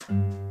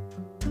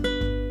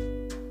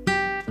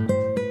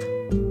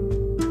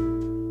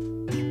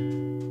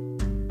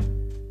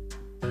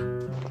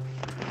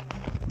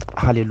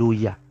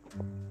Hallelujah.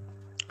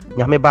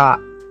 Nyame ba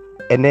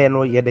ene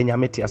no yede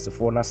nyame ti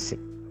asefo na se.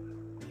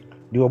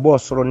 Di obo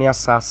soro ne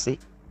asase.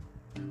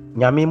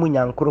 Nyame mu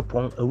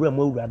nyankropon awura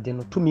mu awurade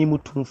no tumi mu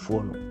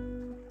tumfo no.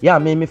 Ya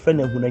me fe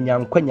na huna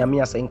nyankwa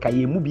nyame ase nka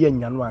ye mu bia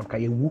nya no anka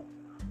ye wu.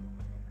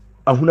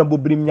 Ahuna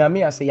bobrim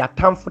nyame ase ya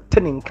tamfo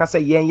tene nka se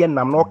yen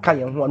nam no ka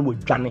ye ho an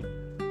wodwane.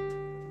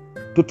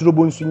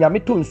 Totrobo nsu nyame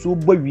to nsu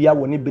bo wia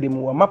woni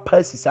beremu wa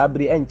mapasi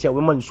sabre enche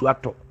we ma nsu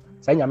ato.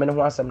 Sa nyame ne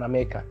ho asem na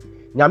meka.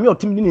 Nyame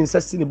otimni ni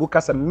nsase ne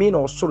buka se me na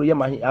osoro ye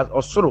mahi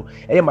osoro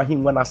eye mahi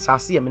nwa na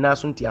asase ye me na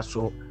so ntia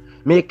so.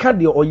 Meka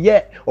de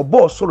oye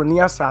obo osoro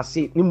ne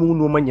asase ne mu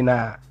no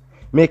manyina.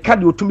 Meka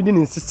de otumni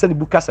ni nsase ne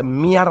buka se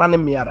miara ne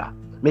miara.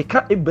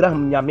 Meka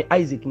Abraham nyame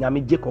Isaac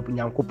nyame Jacob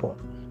nyankopon.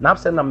 Na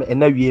abse na me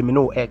enawie me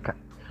no eka.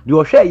 De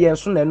ohwe yen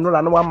so na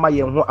enura na wama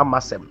yen ho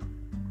amasem.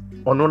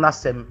 Ono na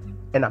sem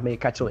ena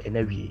meka che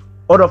enawie.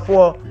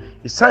 Odofo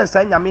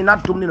isansa nyame na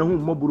dom ne ho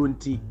mmoburo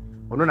nti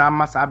ono na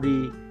amasa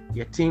abi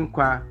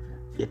yetinkwa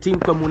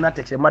mu na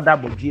tete mada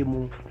bodwe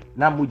mu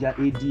na moja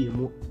edi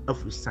mu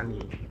afusane.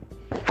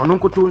 Ono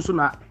nkoto nso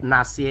na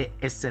ase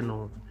ese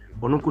no.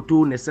 Ono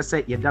nkoto ne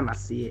sese yeda na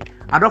ase.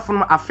 Adofo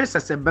no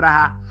afesese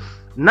braha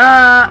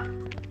na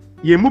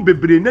yemu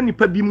bebre na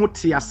nipa bi mu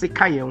te ase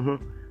ka yen ho.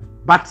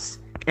 But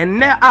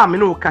enne a me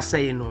no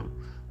kasai no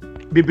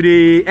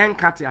bebre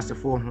enkate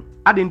asefo ho.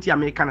 Adenti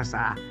America na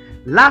sa.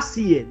 Last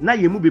year na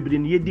yemu bebre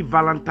ne yedi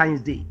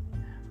Valentine's Day.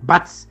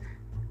 But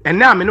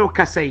enne a me no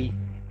kasai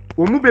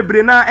omu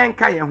bebre na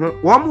enka ye ho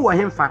wo mu wo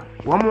hemfa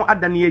wo mu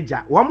adane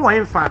agya wo mu wo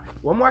hemfa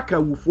wo mu aka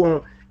wufo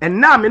ho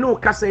enne a me no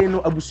kasai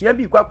no abusua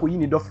bi kwa koyi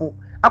ni dofo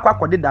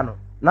akwadeda no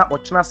na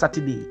ochena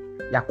Saturday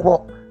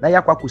yakọ na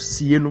yakwa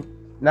kosie no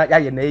na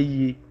yaye na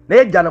eyi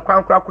na agya no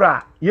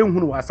kwankrakra ye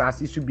nhunu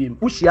wasase su biem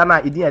uhia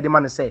na edin ede ma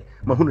ne se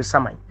mahunu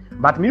saman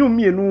but me no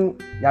mienu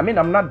nyame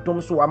nam na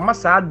dom so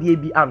amasa ade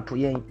bi anto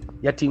yen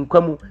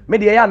yetinkwam me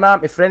de ya na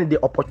me friend the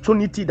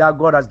opportunity that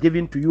God has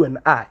given to you and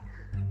I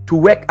to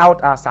work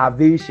out our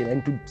salvation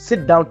and to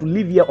sit down to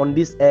live here on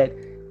this earth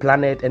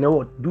planet and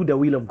do the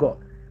will of God.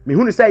 Me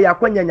hunu say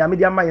yakwanya nyame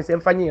de ama yense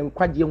mfanye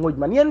yenkwaje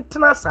enwoduma ne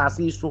yentena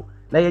asase so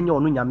na yenye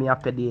onu nyame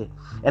apede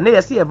ene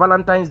yesi e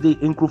Valentine's Day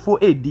enkrofo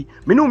edi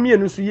me no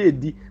mienu so ye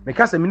edi me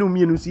ka se me no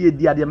mienu so ye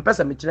edi ade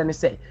mpesa me kire ne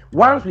say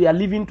once we are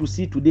living to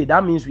see today,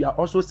 that means we are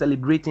also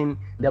celebrating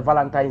the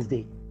Valentine's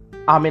Day.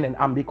 Amen and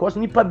amen. Because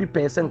nipa bi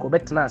person ko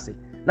betena ase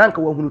na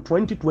nka wahunu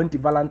 2020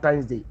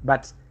 Valentine's Day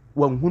but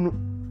wahunu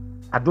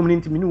adomni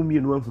nti me no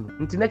mienu wahunu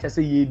nti na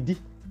kyese ye edi.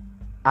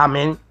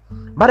 Amen.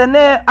 But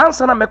ene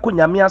ansa na meko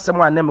nyame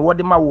asem anem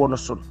wode ma wo no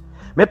so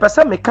me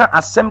pesa me kan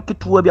asem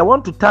kitwa bi. I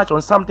want to touch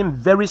on something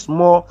very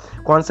small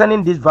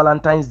concerning this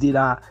Valentine's Day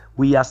that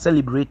we are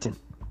celebrating.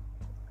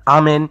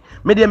 Amen.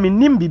 Me dey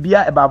nim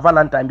bibia about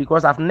Valentine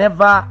because I've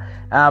never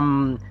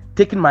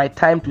taken my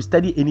time to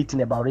study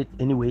anything about it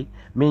anyway.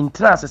 Me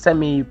intrans say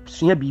me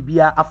sua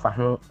bibia afa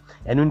ho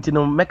eno nti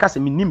no meka say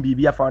me nim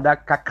bibia fa da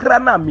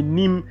kakra na me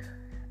nim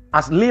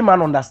as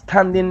layman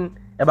understanding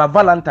about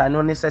Valentine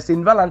no say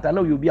in Valentine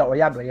no you be a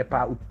oyadoye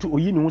pa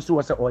oyi ni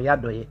so say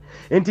oyadoye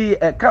enti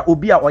ka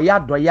obi a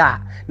oyadoye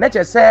a na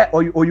che say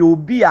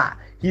oyobi a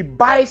he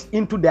buys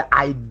into the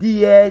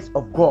ideas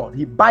of God.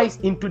 He buys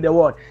into the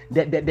word,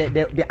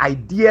 the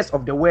ideas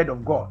of the word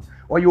of God.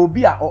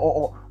 Oyobi a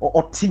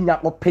otinya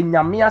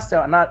openyame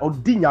asem na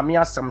odinyame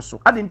asem so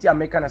adenti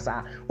America na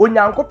sa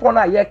onyankopon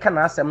na ye ka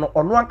na asem no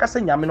ono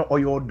ankasa nyame no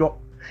oyodo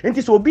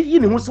enti so obi yi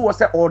ni hu so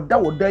say oda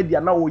woda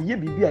dia na oye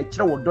bibia a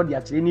kire wodo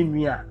dia kire ni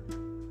nua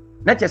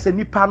na chese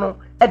nipa no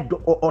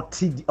edo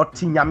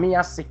otinyame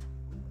ase.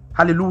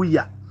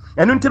 Hallelujah.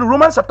 And until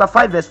Romans chapter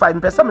 5 verse 5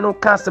 mpesa me no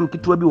ka asem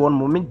kitwa bi won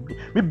mo me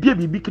bia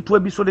bibi kitwa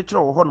bi so de kire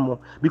wo hon mo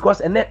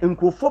because ene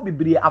nkrofo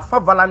bibiri afa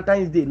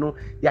Valentine's Day no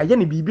ya ye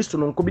ne bibi so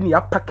no nko bi ne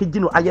ya package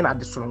no aye na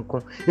de so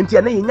nko enti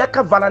ene ye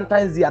nyaka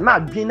Valentine's Day na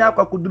adwen na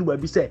akwakoduru ba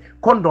bi se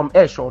condom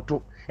e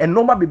shorto en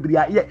normal bibiri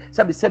ye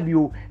sabi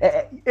o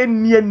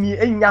eni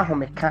enya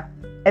homeka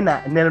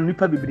ena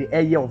nipa bibiri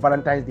eye o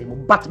Valentine's Day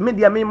but me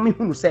dia me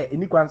hunu say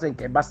eni kwanse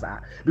nke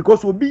basa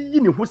because obi yi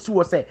ne hosi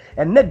wo say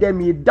enne da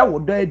me da wo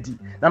da adi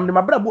na me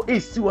mabrabo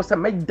esi wo say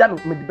me da no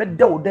me be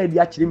da wo da adi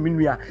a kire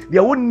menua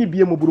dia wonni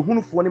bie moburu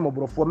hunufo ne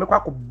moborofo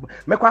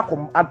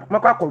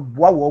mekwa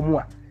boa wo mu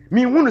a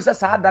me hunu say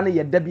saa da ne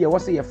ye da bie wo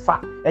say ye fa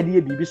e de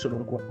ye bibi so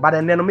nko but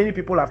then many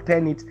people have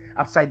turned it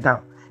upside down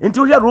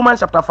until here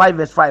Romans chapter 5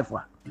 verse 5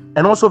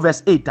 and also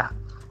verse 8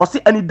 or see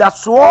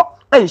anidaso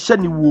enhye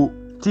ni wo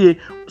tie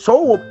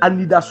so wo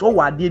anidaso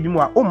wa ade bi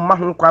mu a o mma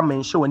ho kwa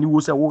menhye wani wo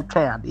se wo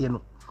twan ade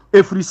no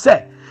efri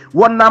se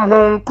wonam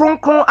ho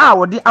kronkron a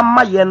wode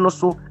amaye no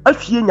so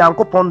ahwie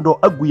nyankopon do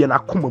aguye na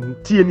koma mu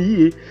tie ni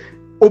yie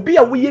obi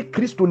a wo ye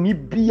Kristo ni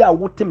bia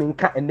wo teme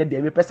nka enne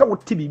de me pese wo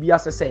te bibia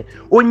se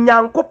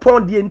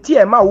onyankopon de enti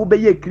e ma wo be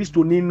ye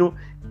Kristo ni no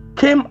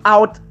came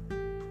out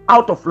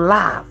of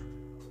love.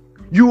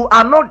 You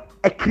are not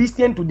a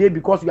Christian today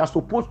because you are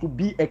supposed to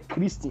be a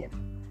Christian.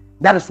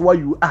 That is what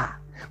you are.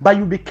 But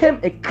you became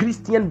a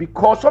Christian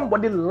because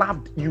somebody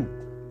loved you.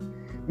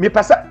 me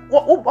pasa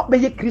wo be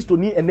ye Kristo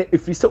ni ene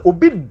efiri se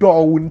obi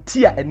do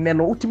nti a ene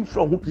no utim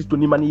fro ho Kristo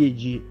ni ma na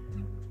ye.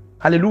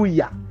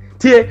 Hallelujah.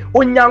 Tie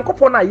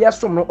onyankopon na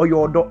yesom no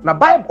oyodo na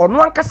Bible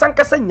ono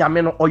ankasa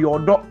nyame no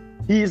oyodo.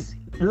 He is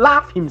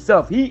love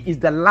himself. He is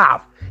the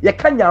love. Ye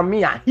kan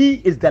nyame a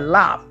he is the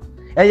love.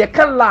 And you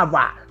can love.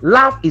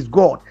 Love is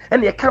God.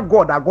 And you can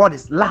God. God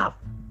is love.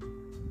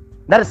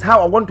 That is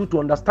how I want you to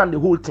understand the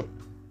whole thing.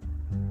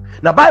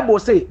 Now Bible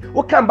say,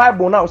 what can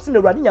Bible now? See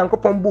the running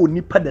yankopon bo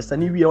nipa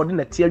desani we or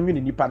na tie nwi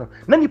nipa no.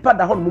 Na nipa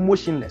da hon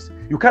motionless.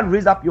 You can't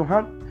raise up your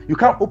hand. You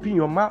can't open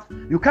your mouth.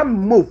 You can't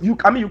move. You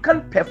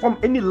can't perform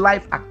any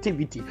life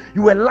activity.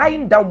 You were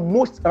lying down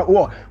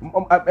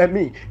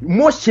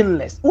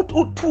motionless.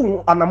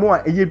 Utu anamo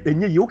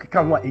enye ye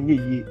okeka ho enye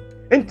ye.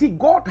 Until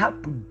God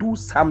had to do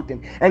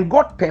something, and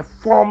God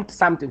performed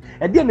something.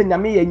 And then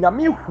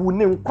nyame hu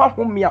ne nkwa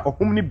home a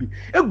ohom ne bi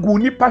egu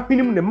nipa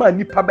hwenim ne ma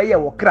nipa be ye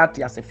wo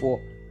krate asefo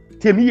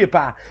temi ye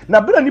pa na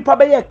bra nipa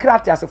be ye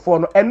krate asefo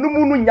no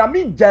enum no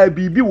nyame gya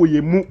bibi wo ye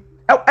mu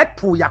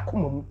eto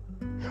yakoma mu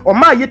o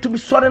ma ye to bi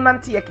sore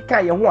nante ye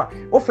keka ye ho a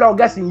ofra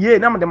ogasin ye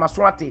na mde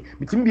maso ate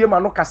bitimi bie ma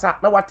no kasa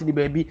na wate ni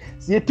baabi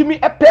se yetumi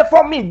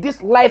performing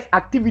this life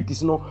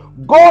activities no.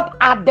 God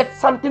added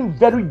something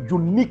very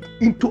unique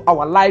into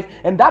our life,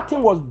 and that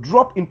thing was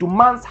dropped into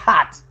man's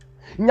heart.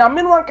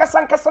 Nyame no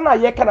ankasa na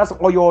ye kana so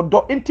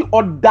oyodo enti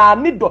oda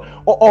ni do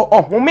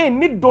home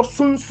ni do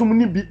sunsum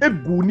ni bi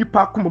egu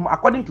nipa komom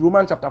according to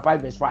Romans chapter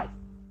 5 verse 5.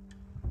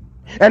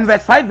 And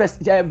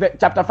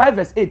chapter 5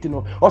 verse 8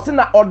 no osi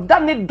na oda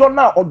ni do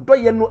na odo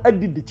ye no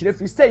adidi kire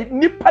fi say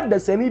nipa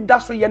dasani da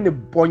so ye ne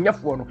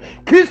bonyefo no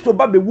Kristo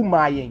ba be wu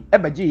ma yen e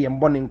beje ye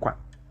mbone nkwa.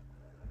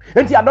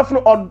 Enti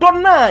adofo odo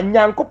na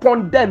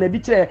nyankopon da na bi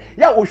kire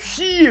ya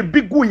ohwie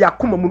bigu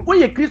yakoma mu wo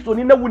ye Kristo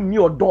ni na wonni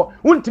odo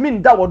wontimi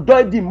nda odo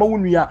adi ma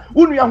wonua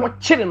ho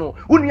kire no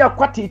wonua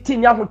kwate ti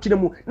nya ho kire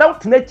mu na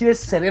wotena kire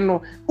sere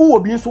no wo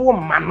obi nso wo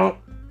ma no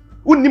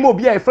wonnim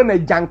obi a efa na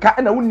janka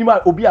na wonnim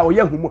obi a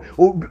oye humo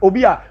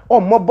obi a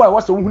ommobo a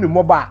wose wo hunu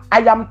mobo a.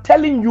 I am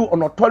telling you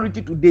on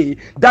authority today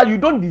that you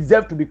don't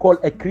deserve to be called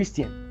a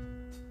Christian.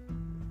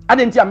 I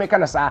didn't hear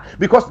American sa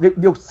because the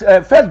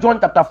 1 John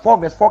chapter 4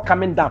 verse 4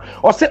 coming down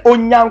or say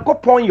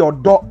onyankopon your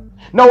door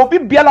na obi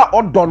biala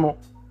odo no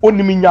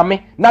onimi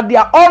nyame na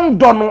dia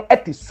ondo no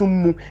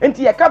etisummu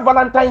enti ye ka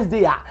Valentine's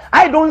Day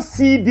I don't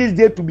see this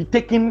day to be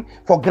taken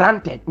for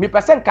granted. Me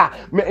person ka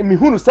me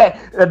hunu say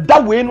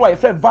that way no ye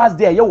fe vast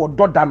day ye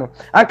wodo da no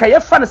anka ye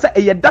fa no say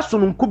ye da so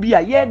no nkubi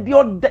a ye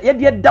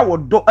de da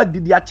wodo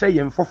adidi a kire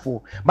ye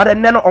mfofo. But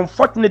then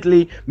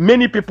unfortunately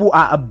many people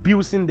are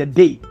abusing the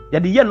day. Ye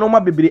de ye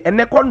normal bebere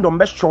ene condom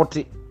be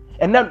shorty.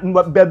 And then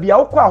baby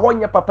akwa ho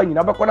nya papa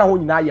nyina be kona ho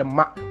nyina ye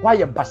ma why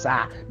ye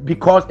basa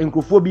because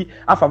enkrofo bi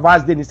afa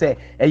vast day ni say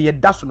ye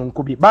da so no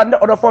nkubi. But the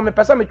other form me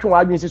person me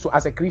twa adwin so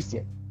as a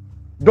Christian.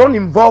 Don't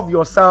involve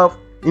yourself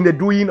in the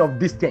doing of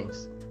these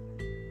things.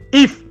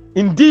 If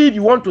indeed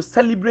you want to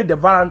celebrate the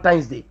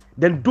Valentine's Day,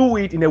 then do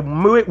it in a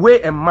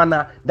way and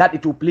manner that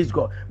it will please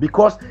God.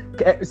 Because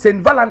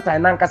Saint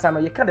Valentine nankasa no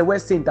you can't the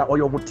word saint or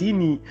your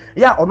mutini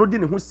ya ono di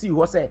ne ho si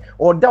ho say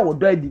or da wo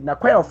do na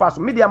kwan of fast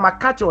media ma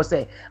catch or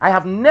say I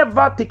have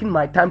never taken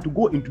my time to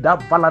go into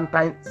that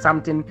Valentine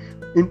something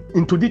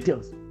into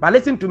details. But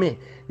listen to me,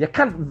 you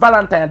can't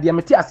Valentine the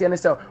meti ase ne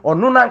say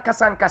ono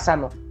nankasa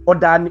no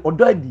odani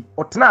ododi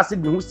otena ase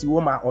de ho si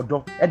wo ma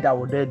odo eda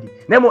ododi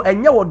na mo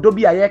enye wodo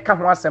bi a ye ka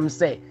ho asem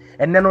say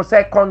and then no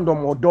say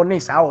condom or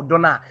donis or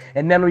dona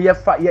and then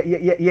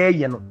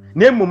ye no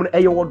name mum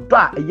e wodo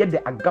a ye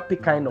the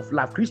agape kind of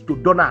love Christo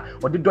dona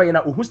or the doye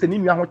na ohu se ni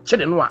nua ho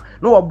kire no a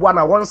no oboa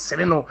na won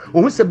sere no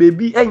ohu se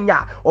baby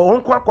enya o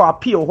ho kwa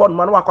apie ho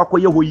no no akwa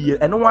ye ho yie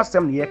eno ho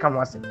asem ne ye ka ho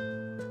asem.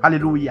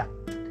 Hallelujah.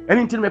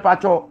 Eni ntin me pa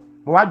cho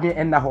mo wadwen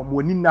enna ho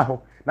mo ni na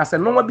ho na se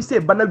no ma bi se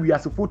ba na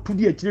wiasefo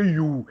tudi a kire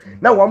yu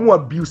na wa mo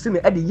abuse ne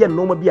e de ye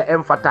no ma bi a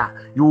emfata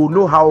you will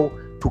know how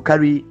to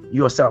carry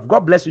yourself.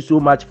 God bless you so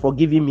much for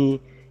giving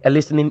me a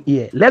listening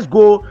ear. Let's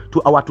go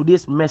to our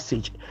today's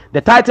message.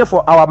 The title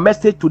for our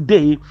message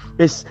today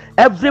is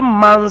Every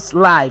Man's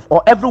Life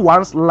or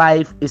Everyone's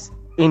Life is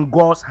in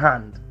God's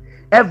hand.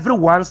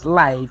 Everyone's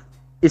life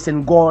is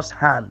in God's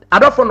hand.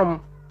 Adofonom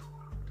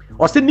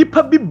or say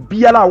nipa bi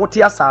biala wote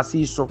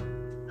asase so.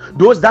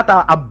 Those that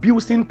are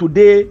abusing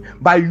today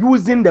by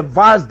using the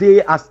vast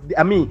day as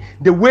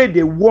the way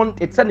they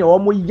want it.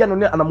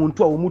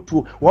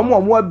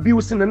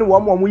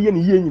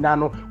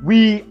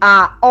 We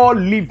are all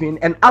living,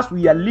 and as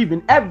we are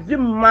living, every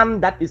man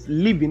that is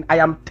living, I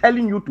am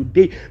telling you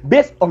today,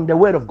 based on the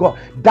word of God,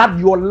 that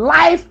your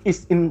life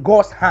is in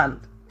God's hand.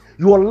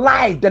 Your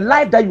life, the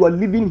life that you are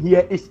living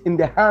here is in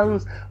the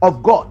hands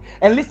of God.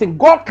 And listen,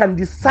 God can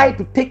decide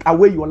to take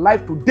away your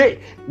life today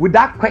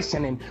without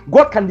questioning.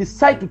 God can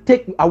decide to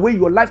take away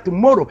your life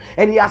tomorrow.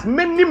 And He has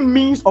many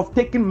means of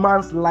taking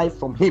man's life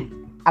from him.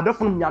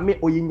 Adofun nyame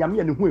oyi nyame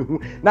ene hu ehu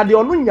na de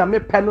onu nyame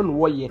pe no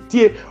wo ye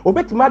tie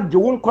obetima de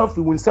won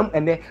kwanfiri wonsam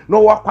ene no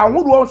wa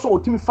kwanhodo so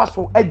otimi fa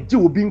so agi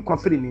obi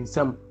nkwanfiri ne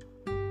nsam.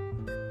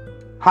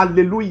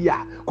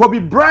 Hallelujah. Kobe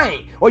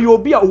Bryant or you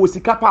be a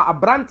Osikapa a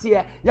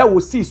brantier ya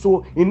will see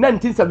so in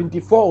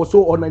 1974 or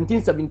so or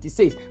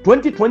 1976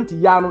 2020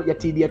 yano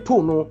yeti dia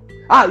tono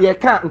ye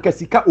can't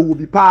nkasika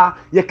obipa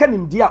ye can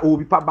india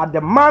obipa, but the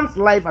man's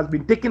life has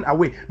been taken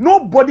away.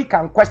 Nobody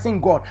can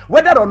question God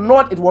whether or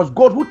not it was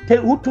God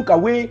who took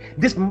away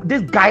this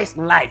guy's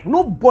life.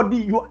 Nobody,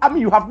 you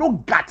have no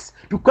guts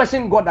to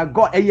question God that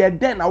God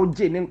then I would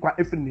jane nkwa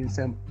efin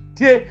nsem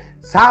tie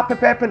sa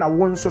pepepe na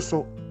won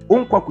so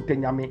onkwa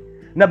kutenyame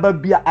na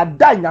babia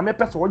ada nyame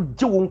pese wo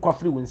je wo nkwa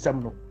free wo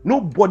nsem no.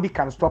 Nobody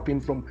can stop him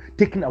from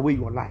taking away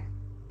your life.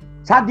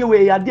 Sadie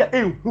we ya dia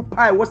hu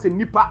pai was a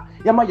nipa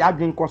yama ya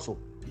adwen koso,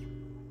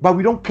 but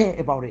we don't care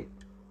about it.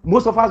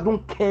 Most of us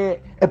don't care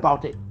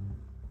about it.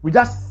 We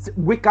just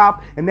wake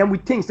up and then we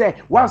think say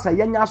once a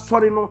yanya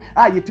sorry no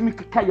yetimi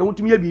kaka ya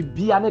wutimi ya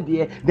bibia na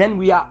de, then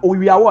we are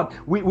what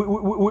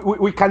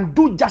we can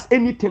do just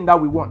anything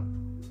that we want.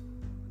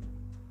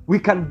 We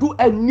can do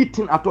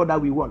anything at all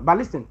that we want. But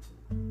listen,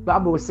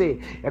 Bible say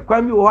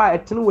ekwami wo ha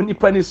etene woni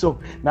pani so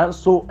na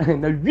so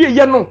na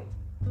wieye no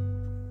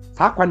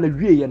sakwa na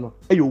wieye no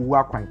eyowu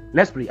akwan.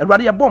 Let's pray.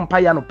 Awurade ye bom pa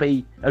ya no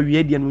pai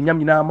awie de no nyam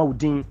nyina ma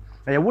wudin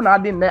na ye wo na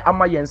ade na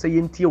ama yense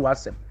yentie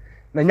wasem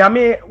na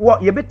nyame wo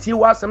ye betie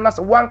wasem na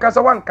se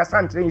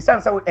wankasa ntre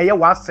nsan se eye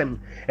wasem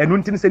enu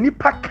ntini se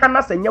nipa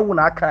kana se nye wo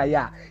na aka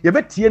ya ye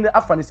betie ne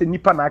afa ne se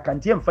nipa na aka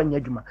ntie mfa nya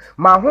adwuma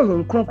ma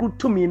hohon kronkru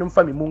tumi no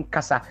mfa me mu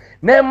nkasa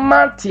na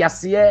ma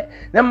tiase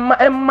na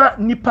emma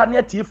nipa ne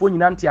atiefo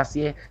nyina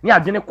ntiase ne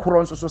adwene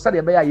koro nso so se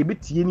de be ya ye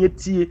betie ne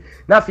atie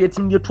na afa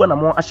etim de to na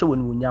mo ahye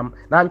woni wonyam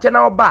na nche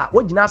na oba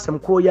wo gina asem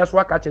kro ye so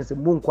aka chense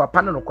mu nko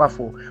apa ne no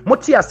kwafo mo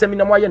tie asem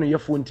ne mo aye no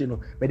yefo nti no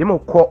be de mo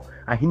kɔ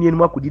ahenie no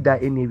makudida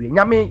enewe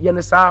nyame ye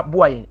ne sa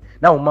boaye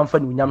na wo manfa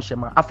ne unyam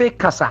hyema afa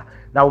kasa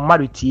na wo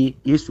maritie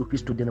Yesu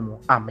Kristo de mo.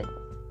 Amen.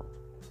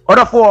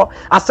 Order for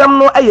asem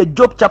no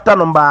Job chapter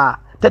number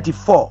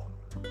 34.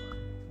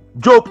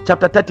 Job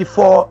chapter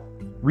 34,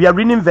 we are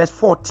reading verse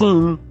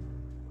 14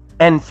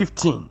 and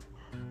 15.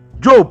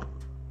 Job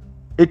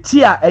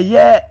etia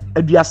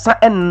aduasa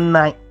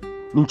ennan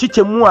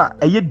nchichemu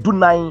a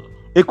dunan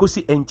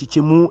ekosi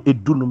enchichemu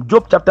edunum.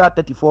 Job chapter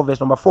 34 verse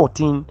number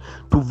 14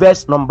 to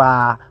verse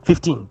number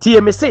 15.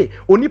 TM say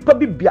onipa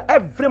bibia,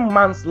 every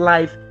man's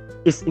life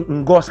is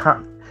in God's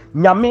hand.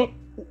 Nyame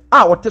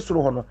a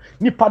wotesoro ho no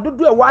nipa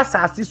dodo e wa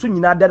asase so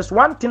nyina. There is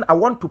one thing I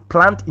want to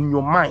plant in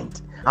your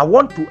mind. I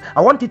want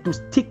it to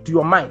stick to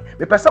your mind.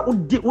 Me pesa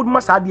would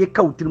masa de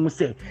ka utirimu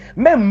say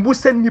membu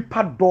se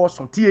nipa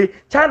doso tie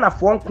China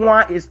for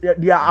nko is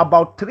they are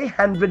about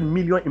 300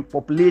 million in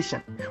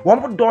population.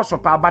 One doso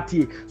pa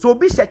batie. So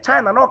obi se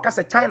China na o ka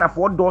se China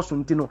for doso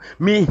ntino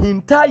me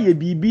hinta ye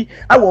bibi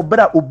awo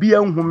bra obi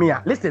enhume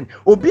a. Listen,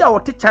 obi a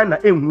wote China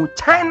enhu,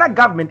 China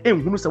government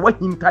enhu se wa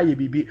hinta ye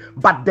bibi,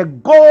 but the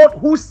God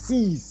who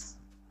sees,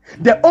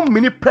 the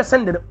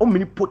omnipresent and the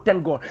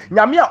omnipotent God.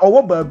 Nyame a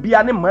owo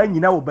baabia ne man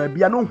nyina wo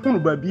baabia no hunu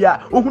baabia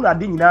ohunu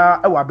ade nyina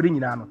e wa bere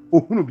nyina no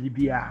ohunu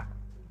bibia.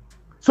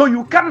 So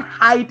you can't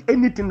hide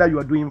anything that you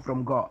are doing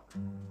from God.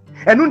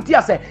 Enu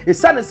ntia se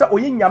esane se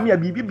oye nyame a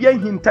bibia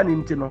hinta ne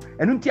nti no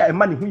enu ntia e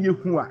ma ne hu ye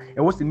hu a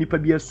e wo se nipa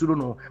bia suro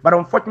no. But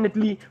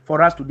unfortunately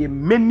for us today,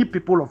 many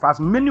of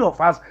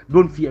us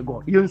don't fear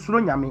God. Ye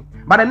nsuro nyame.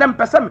 But then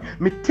person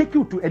me take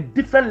you to a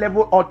different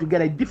level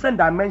altogether, a different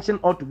dimension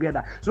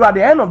altogether. So at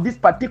the end of this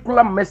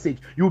particular message,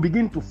 you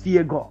begin to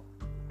fear God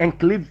and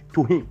cleave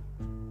to him.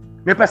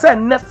 Me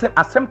person next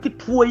asem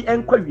kituo yi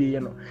enkwa wiye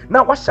no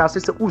na wa sha se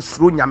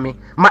usuro nyame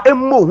ma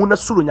emmo hu na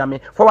suro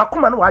nyame for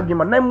wakoma na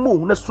wadwema na emmo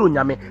hu na suro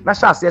nyame na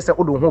sha se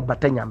odo ho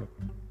bata nyame,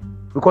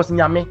 because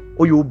nyame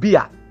oyo obi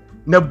a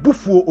na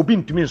bufuo obi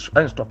ntumi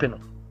stop no.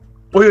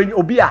 Oyo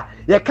obi a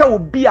ye ka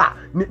obi a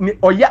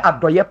oye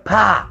adoye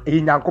pa e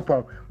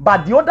nyankopon.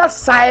 But the other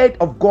side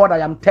of God, I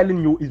am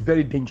telling you, is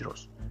very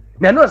dangerous.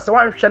 Na no se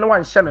wan hwe na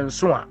wan hye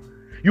nso a,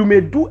 you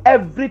may do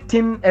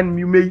everything and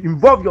you may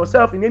involve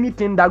yourself in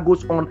anything that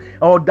goes on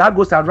or that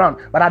goes around,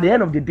 but at the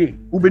end of the day,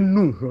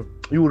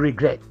 you will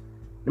regret.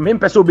 The main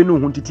person will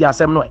be titi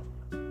asem no.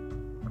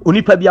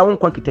 Onipa bia won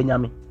kwa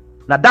kitanyame.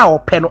 Na da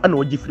ope no na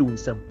oji free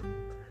winsem.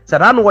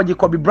 Sada no oji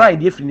Kobe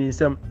Bryant dey free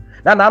winsem.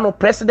 Na no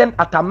President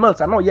Atamils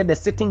na ye the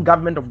sitting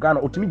government of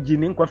Ghana otumi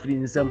gine nkwa free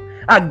winsem.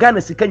 A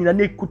Ghana sika nyina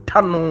na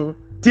ekuta no.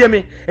 Tie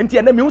me,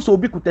 enti na me hu so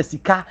obi kuta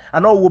sika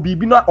ana wo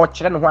bibi no o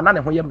kire ne ho na ne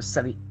ho ye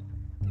msere.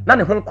 Na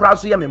ne hon kra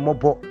so ye me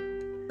mobo,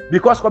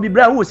 because Kobe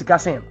Bryant who sika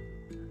sen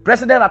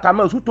President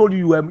Atamils who told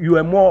you you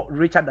were more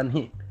richer than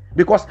him,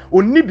 because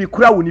oni bi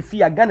kra woni fi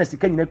Ghana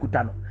sika nyina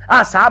kuta no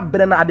asa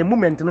abre na at the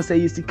moment no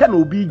say sika na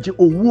obi je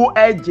owuo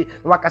eje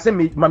na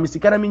wakase mama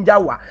sika na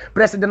minjawa.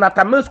 President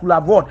Atamils could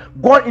have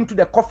gone into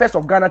the coffers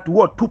of Ghana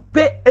to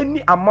pay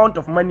any amount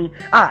of money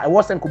I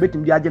wasn't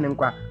cobetim bi aje ne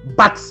nkwa,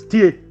 but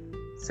still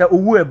say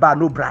owu eba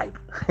no bribe.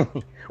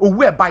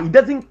 Whereby he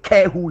doesn't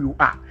care who you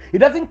are. He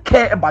doesn't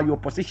care about your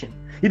position.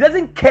 He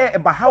doesn't care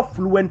about how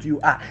fluent you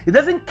are. He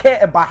doesn't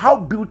care about how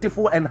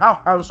beautiful and how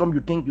handsome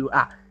you think you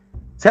are.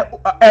 Say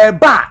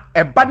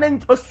eba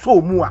nent so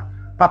mua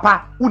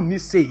papa unni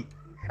say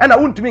And I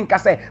want to mean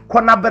say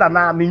konabra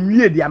na me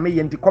wie dia me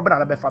yenti kobra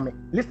na be fa me.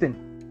 Listen.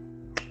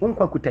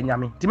 Unkwa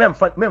kutanyame. Ti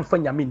memfa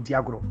nyame ndi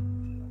agro.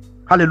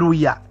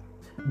 Hallelujah.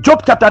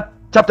 Job chapter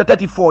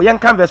 34, yen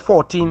kan verse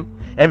 14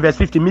 and verse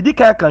 15.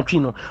 Midika kan twi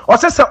no. O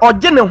se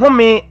oje ne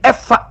home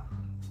efa.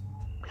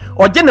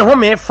 Oje ne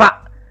home efa.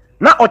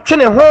 Na otwe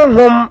ne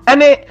honhom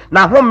ene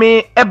na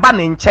home eba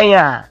ne nchen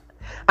a.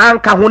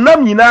 Anka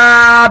honam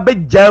nyina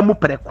begya mu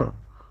preko.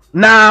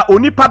 Na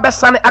onipa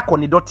besane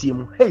akoni dotie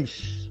mu. Hey.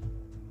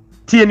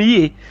 Tie ni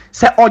ye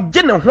se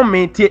oje ne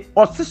home tie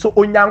osiso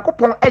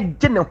onyankopon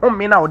eje ne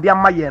home na ode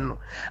amaye no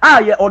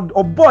aye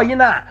oboy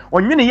na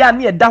onwene ya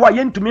na eda hɔ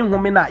yentumi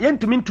home na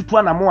yentumi ntutu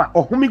anamo a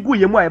ohome gu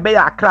ye mu a ebe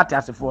ya akrate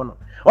asefo no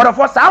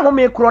orofo sa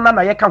home kro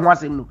na ye ka ho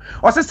asem no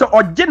osiso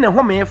oje ne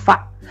home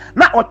fa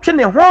na otwe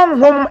ne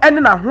honhom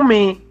ene na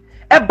home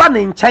eba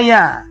ne nkyɛn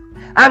a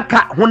anka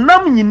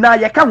honam nyina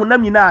ye ka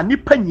honam nyina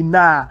nipa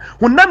nyina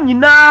honam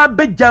nyina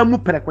begya mu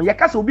preko ye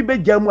ka se obi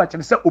begya mu a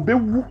kyerɛ sɛ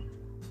obewu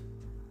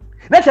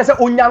na kyerɛ sɛ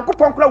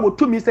onyankopɔn kora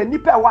wotumi sɛ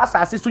nipa wa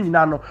asase so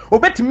nyina no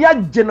obetumi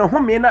agye ne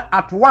home na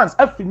at once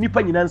afi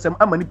nipa nyina nsɛm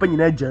ama nipa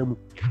nyina agya mu.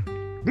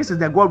 This is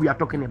the God we are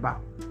talking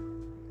about.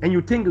 And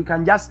you think you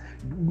can just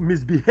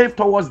misbehave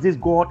towards this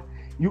God?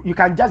 You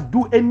can just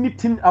do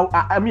anything,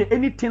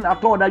 anything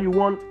at all that you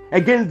want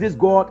against this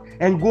God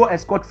and go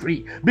scot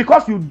free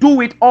because you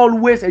do it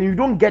always and you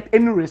don't get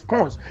any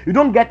response, you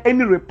don't get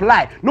any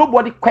reply,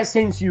 nobody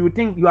questions you. You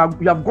think you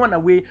have gone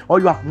away or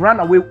you have run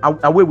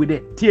away with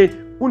it. Tie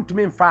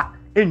untumi mfa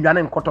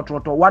enwane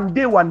nkotototo one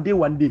day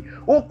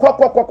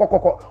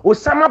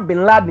Osama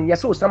bin Laden,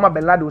 yes, Osama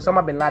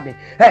bin Laden.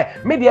 Hey,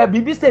 media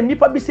bibi say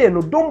nipa bi say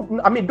no,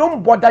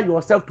 don't bother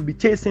yourself to be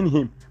chasing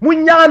him.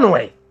 Munyano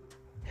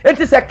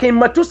enti se kin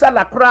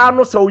Matusala kra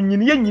no so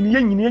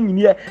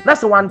nyiniye na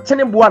se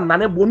wantene bo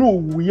anane bo no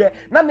owuye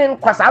na ne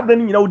nkwasa abra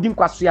ni nyina odi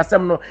nkwaso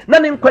yasem no na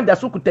ne nkwada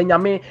so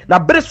kutanyame na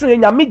bresu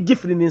nyame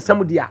gifri ni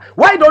nsam dia.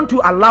 Why don't you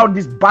allow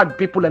these bad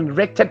people and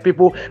wretched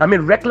people,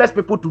 reckless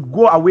people to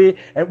go away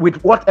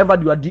with whatever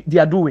they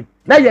are doing?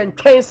 Na yen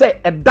twen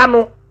say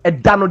edano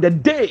the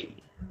day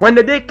when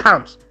the day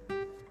comes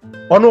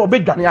ono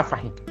obedwane afa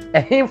he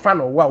ehemfa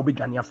no wa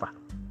obedwane afa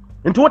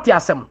nti wote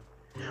asem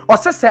o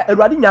se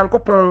Awurade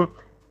Nyankopɔn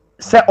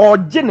se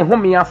oje ne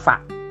home afa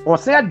o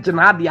se agye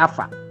na ade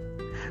afa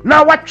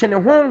na watwe ne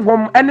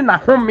honhom ene na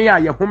home a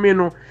ye home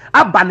no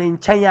aba ne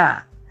nkyɛn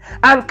a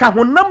anka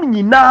honam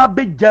nyina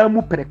begya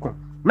mu preko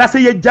na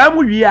se ye gya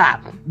mu wi a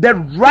the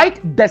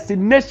right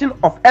destination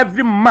of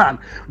every man,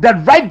 the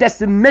right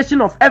destination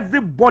of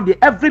everybody,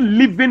 every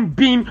living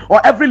being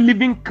or every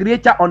living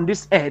creature on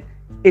this earth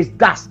is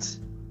dust.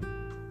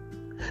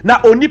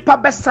 Na onipa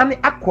besane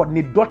akọ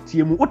ne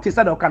dotie mu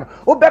otisa da oka no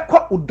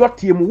obekọ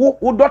udotie mu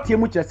wo dotie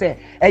mu kire se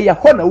eye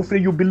ho na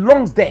ufre you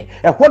belongs there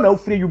ho na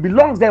ufre you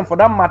belongs there. For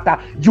that matter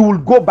you will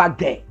go back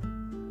there.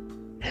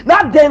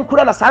 Na den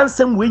kura na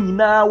sansem we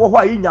nyina wo ho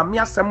ayi nyame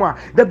asem a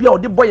da bia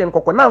ode boye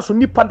nkokọ na so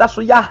nipa da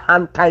so ya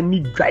hantan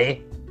ni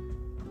dwaye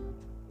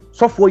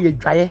sofo ye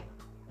dwaye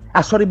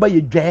asori ba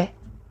ye dwaye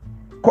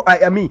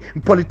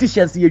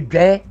politicians ye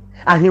dwaye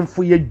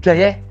ahemfo ye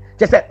dwaye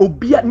je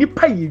obia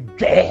nipa ye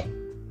dwaye.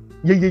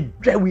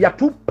 We are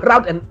too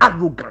proud and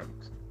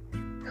arrogant,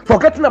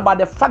 forgetting about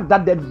the fact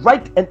that the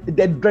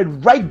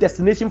right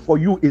destination for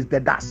you is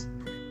the dust.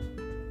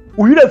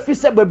 You don't feel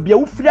say baby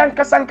you free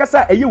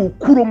ankasa eye wo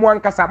kuro mu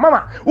ankasa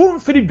mama wo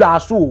free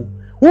daso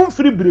wo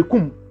free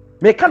brekum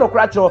me can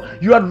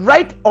your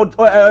right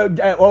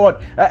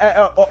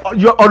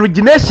your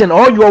origination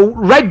or your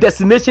right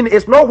destination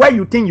is not where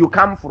you think you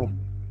come from.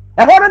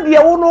 Ehoro de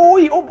wo no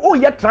o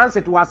ye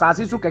transit was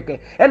asisu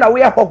keke and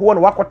we are ho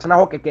no wakotena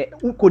ho keke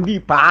ukodi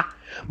pa.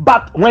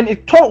 But when we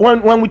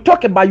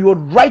talk about your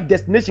right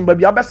destination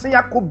baby abesen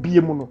yakobie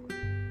mu no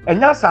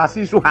enya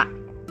asisu ha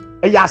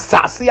eya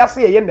asase ase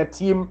ye na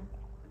team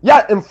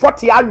ya in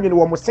 40 anwene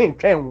wo mo sen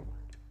twen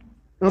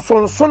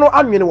nsonso no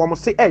anwene wo mo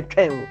se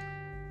twen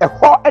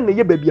eho ene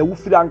ye baby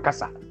awufiri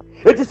ankasa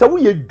eti se wo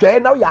ye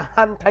dwan na wo ya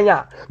hantan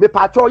a me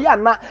pa cho ya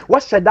na wo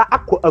hyeda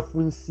akọ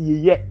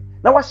afunsie ye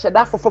na wa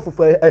hyeda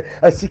fofofofo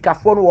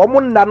asikafo no wo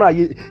mo nda no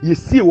ye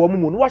sie wo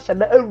mu no wa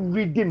hyeda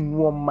everyday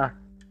nuoma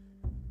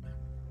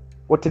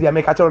what did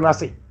make a na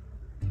say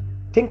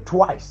think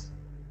twice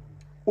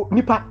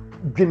nipa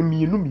dwen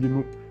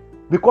mienu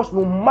because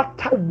no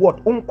matter what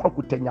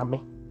unkwakuta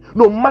nyame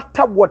no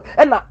matter what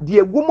na the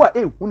egum a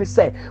ehunu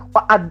say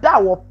ada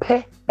wo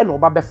pe na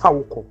oba befa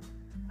wo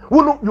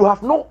you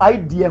have no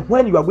idea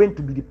when you are going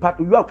to be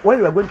departed when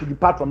you are going to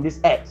depart from this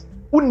earth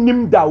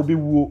unim da obi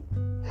wo.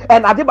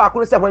 And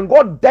Adibakun said, when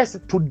God does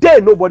it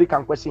today, nobody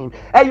can question him.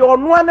 And your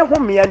one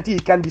home until he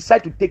can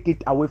decide to take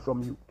it away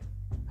from you.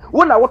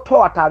 When I was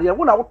taught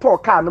when I was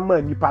taught car no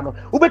man, you panel,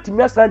 Ubeti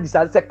Messan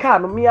decided to car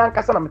no me and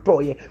Cassana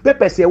toy,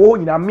 Pepe say, oh,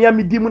 in a mere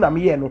medium and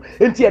me,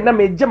 until I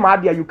made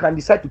Jamadia, you can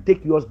decide to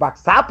take yours back.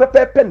 Sa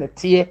pepe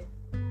penalty.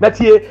 That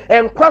here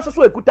and cross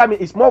so ekutami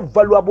is more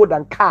valuable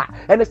than car,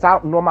 and it's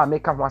how normal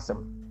make a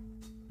wasem.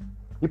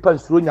 Nipa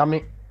nsuro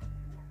nyame,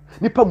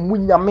 nipa mu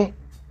nyame.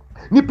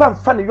 Nipa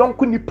mfane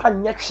yonko nipa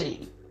nyeche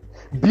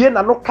bie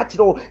na no catch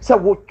it say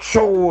wo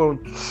show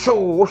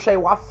wo hwe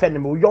wa fene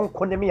me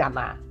yonko ne me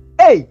ana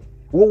hey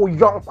wo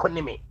yonko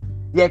ne me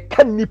ye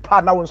kan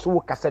nipa na wo so wo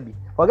kasa bi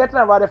forget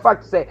about the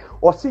fact say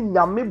osi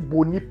nyame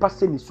bo nipa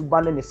se ni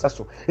suba ne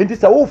seso enti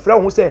say wo fra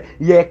wo say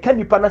ye kan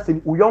nipa na se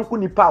wo yonko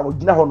nipa wo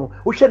gina ho no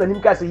wo hwe na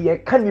nim ka say ye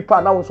kan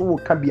nipa na wo so wo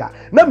ka bia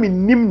na me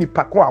nim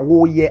nipa ko a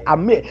wo ye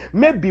ame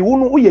maybe wo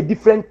no wo ye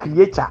different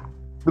creator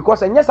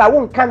because yes I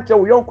won't can't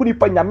tell you could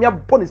put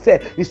Yamia Pony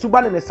say is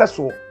Suban and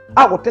Sesso.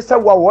 I will tell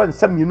you one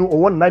some you know or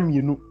 1 9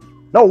 you know.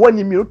 Now when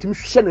you meet him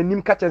shen and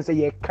him catch and say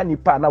yeah can you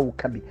pan now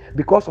can be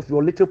because of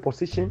your little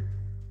position,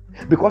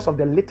 because of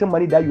the little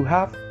money that you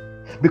have,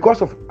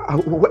 because of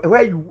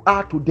where you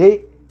are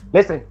today.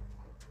 Listen,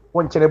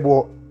 one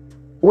chenebo,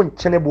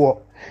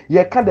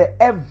 you can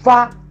the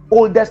ever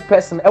oldest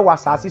person ever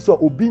says so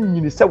obin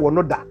you say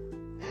one that.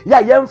 Ya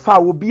yemfa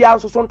obi a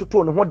so so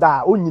ntoto ne ho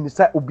da onyini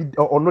sa obi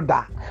ono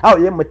da a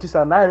ye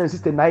matisa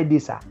 969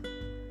 days a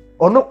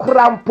ono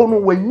krampo no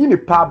wanyini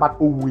pa but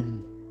owi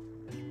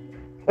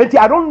enti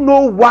I don't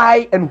know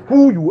why and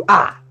who you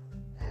are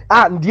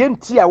and the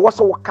enti a wo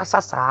so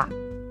kasa saa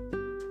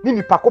ni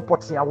nipa ko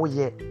potia wo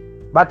ye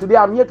but today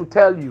I'm here to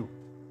tell you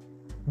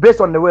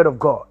based on the word of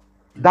God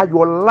that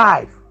your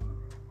life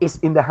is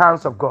in the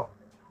hands of God.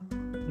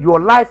 Your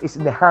life is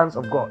in the hands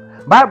of God.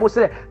 Bible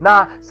say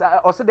na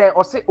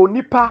ose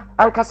onipa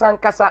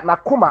ankasa na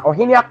koma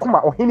ohini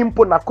akoma ohini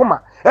mpo na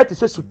koma eti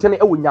so sutene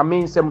e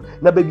wonyame nsem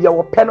na bebia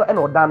wo pe no e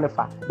na odan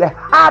nefa. The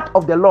heart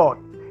of the Lord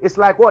is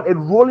like what? A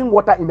rolling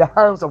water in the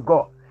hands of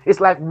God. It's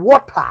like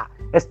water,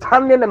 a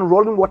standing and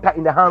rolling water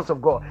in the hands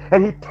of God,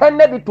 and he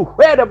tended it to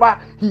wherever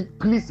he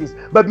pleases.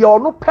 But you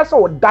no person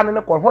or done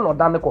ne kon or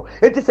done ko.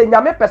 It is a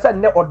nyame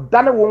person ne or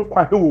done won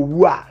kwa he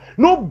wu a.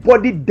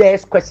 Nobody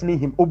dares questioning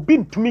him. Obi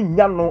ntumi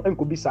nya no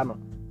enkobisa no.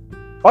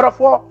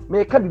 Orafo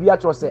me ka bibia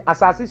cho say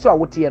asase so a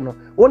wote no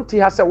wonte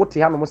ha say wote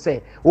ha no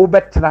say wo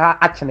betra ha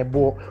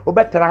achenebo wo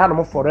betra ha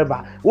no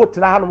forever wo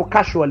tra ha no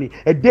casually.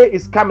 A day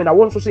is coming I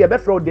want to say e be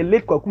fra the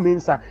late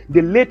kwakumensa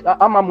the late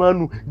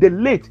amamanu the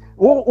late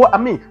I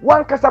mean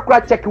one kasa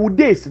kura check wo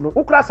days no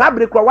wo kura sa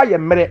abre kura wa ye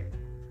mere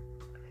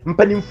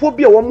mpanimfo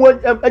bi a wo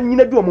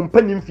anyina bi wo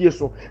mpanimfie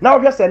so na wo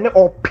hwe se ne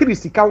opiri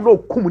sika no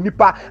okum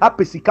nipa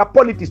apesika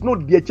politics no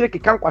de achire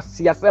kekan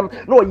kwasiasem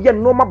no ye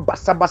no ma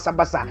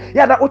basa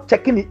ya na o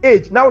check ni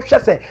age na wo hwe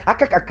se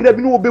akakakra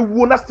bi no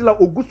obewuo na stila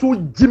oguso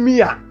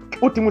jimia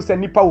otimu se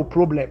nipa wo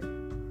problem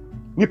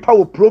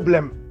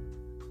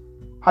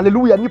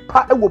hallelujah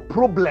nipa e wo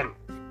problem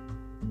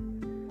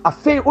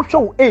afei wo hwe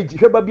wo age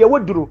hwe ba bia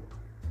woduro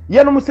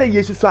ye no mu se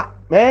yesusu a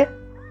me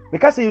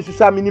ka se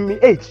yesusu a minimi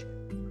age.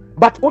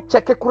 But o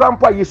check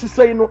kurampo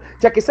yesusu yi no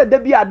check say da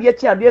bia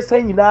ade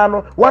san nyina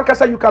no one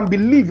kasa you can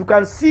believe you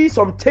can see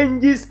some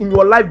changes in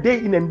your life day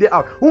in and day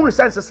out who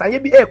sense sanye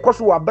bi e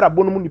koso wa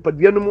brabo no mu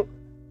nipadua no mu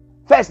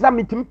first na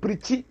mitim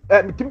preach e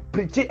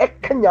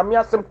kanyame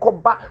asem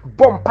koba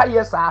bompa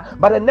yesa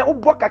but then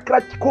ubo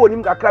kakra ko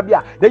nim kakra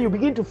bia then you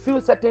begin to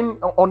feel certain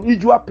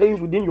unusual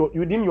pains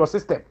within your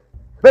system.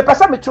 But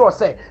person me sure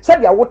say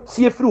dia wo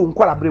tie free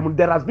unkwala brem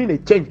there has been a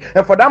change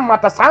and for that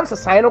matter sans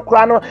sign no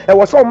kra no e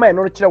was so man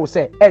no kire wo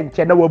say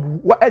enche na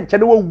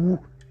wawu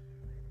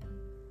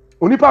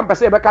onipa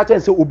mpese be ka chen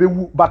say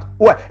obewu but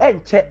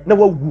enche na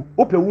wawu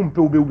opewu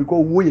mpe obewu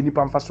because wo ye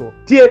nipa mfa so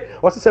tie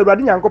o se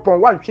urade nyankopon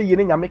wan hwe ye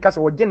ne nyame ka se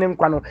wo gye ne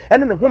nkwa no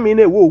ene ne home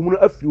na ewo omu no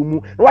afiri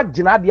mu na wa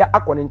gina ade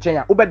akọ ne nchen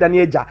a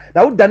obedane agya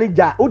na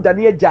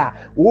udane agya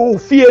wo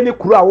fie ne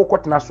kuro a wo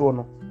kotena so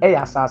no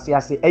eya asase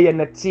ase eye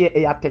netie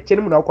eya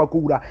tekene mu na akwa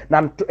kowura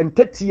na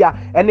ntetia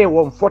ene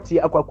wo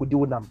mfote akwa kodi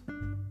wonam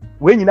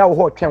we nyina wo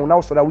ho twen na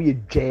wo so da wo ye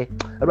dwe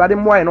awurade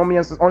moaye no me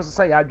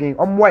onsesa ya adwen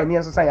omoaye ne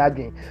onsesa ya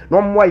adwen no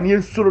omoaye ne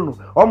nsuro no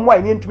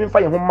omoaye ne ntumi mfa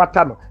ye ho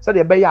mata no se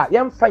de be ya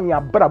ye mfa ye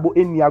abrabo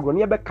eni agro ne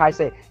ye be kai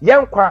se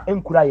ye nkwa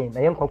enkura ye na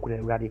ye nkwa kura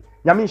awurade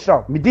nyame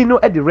nshira medino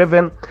e the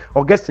Reverend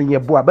Augustine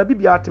Yeboah ba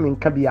bibia atemi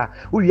nka bia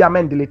wo wi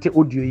amendelete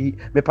audio yi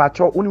me pa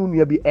cho wo ne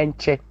nua bi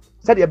enche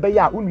said ya be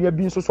ya unua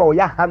bi nso so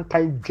ya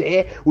hantan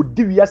dwe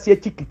odi wiase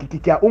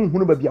akikikiki a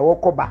onhunu ba bia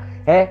wokoba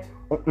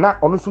na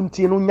ono so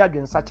ntie no nya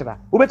dwensa kira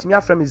obetimi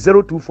afra me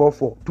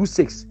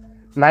 0244269570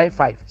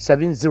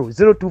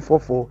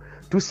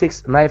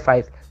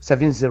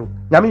 0244269570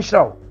 nyame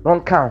nhyira no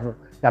nka ho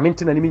nyame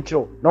ntina ni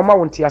nkyiro no ma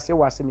wonte ase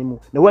wa ase mu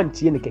na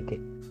wantie ne keke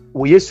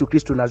wo Yesu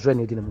Kristo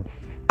Nazarene din mu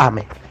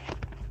amen.